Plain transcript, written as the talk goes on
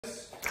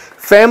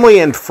Family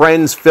and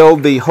friends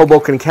filled the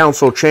Hoboken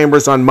Council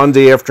chambers on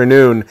Monday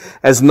afternoon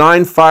as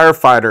 9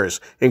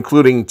 firefighters,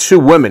 including 2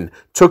 women,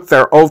 took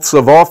their oaths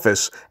of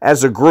office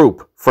as a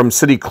group from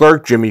City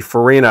Clerk Jimmy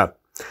Farina.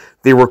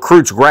 The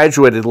recruits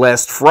graduated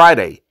last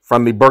Friday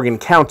from the Bergen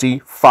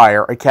County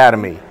Fire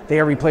Academy. They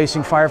are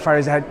replacing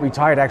firefighters that had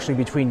retired actually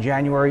between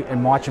January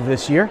and March of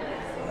this year.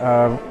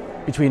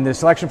 Between the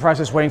selection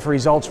process, waiting for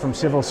results from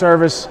civil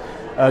service,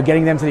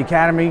 getting them to the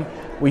academy,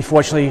 we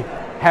fortunately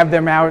have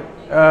them out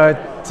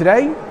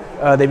today.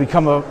 They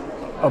become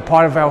a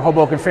part of our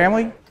Hoboken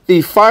family. The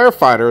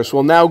firefighters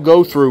will now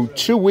go through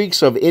 2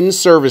 weeks of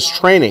in-service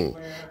training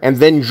and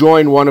then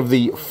join one of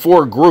the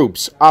 4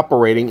 groups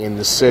operating in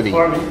the city. The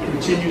department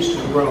continues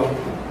to grow.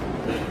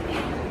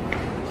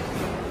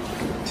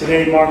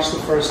 Today marks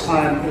the first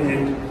time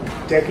in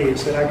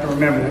decades that I can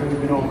remember that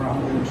we've been over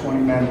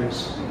 120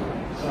 members.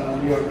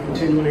 We are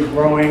continually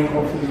growing.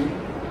 Hopefully,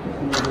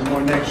 the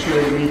more next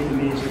year to meet the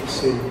needs of the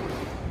city.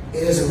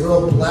 It is a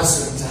real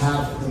blessing to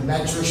have the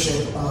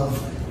mentorship of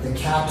the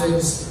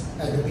captains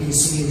and the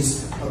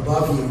BCs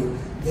above you.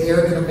 They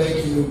are going to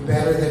make you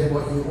better than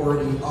what you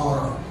already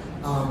are.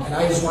 And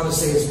I just want to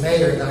say as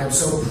mayor that I'm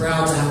so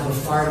proud to have a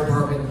fire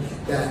department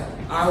that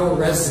our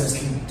residents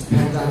can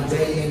depend on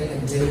day in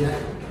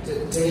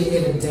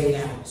and day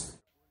out.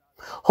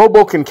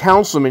 Hoboken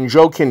Councilman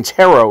Joe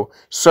Quintero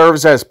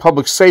serves as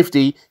Public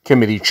Safety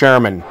Committee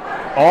Chairman.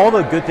 All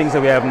the good things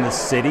that we have in the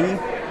city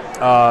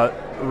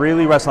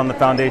really rest on the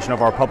foundation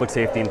of our public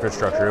safety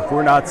infrastructure. If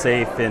we're not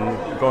safe in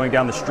going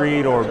down the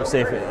street or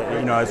safe,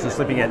 as we're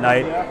sleeping at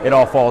night, it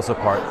all falls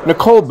apart.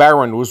 Nicole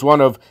Barron was one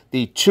of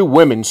the 2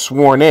 women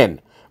sworn in,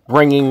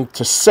 bringing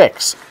to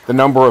 6 the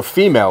number of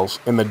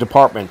females in the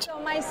department. So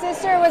my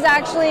sister was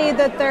actually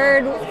the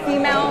 3rd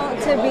female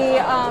to be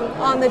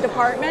on the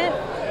department.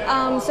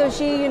 So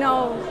she,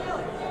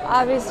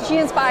 obviously she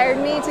inspired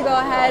me to go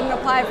ahead and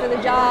apply for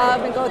the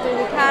job and go through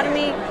the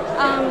academy.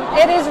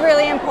 It is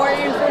really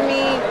important for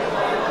me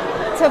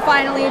to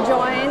finally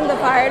join the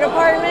fire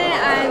department,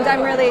 and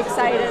I'm really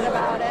excited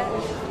about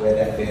it. Wear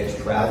that badge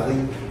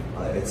proudly.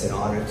 It's an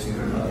honor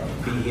to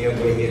be here.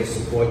 We're here to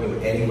support you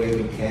in any way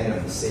we can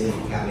on the city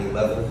and county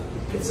level.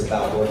 It's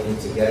about working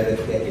together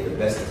to get you the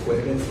best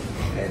equipment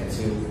and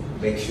to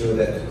make sure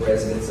that the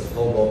residents of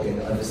Hoboken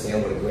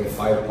understand what a great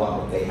fire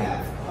department they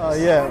have.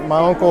 Yeah, my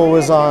uncle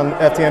was on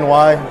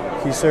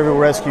FDNY. He served at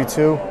Rescue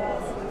 2.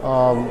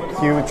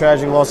 He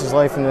tragically lost his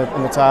life in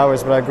the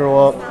towers, but I grew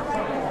up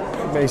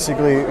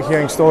basically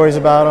hearing stories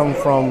about him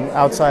from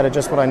outside of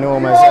just what I knew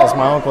him as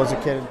my uncle as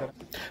a kid.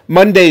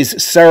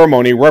 Monday's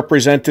ceremony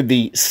represented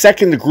the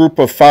 2nd group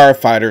of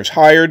firefighters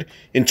hired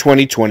in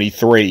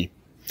 2023.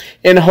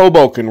 In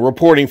Hoboken,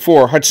 reporting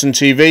for Hudson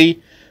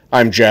TV,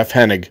 I'm Jeff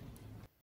Hennig.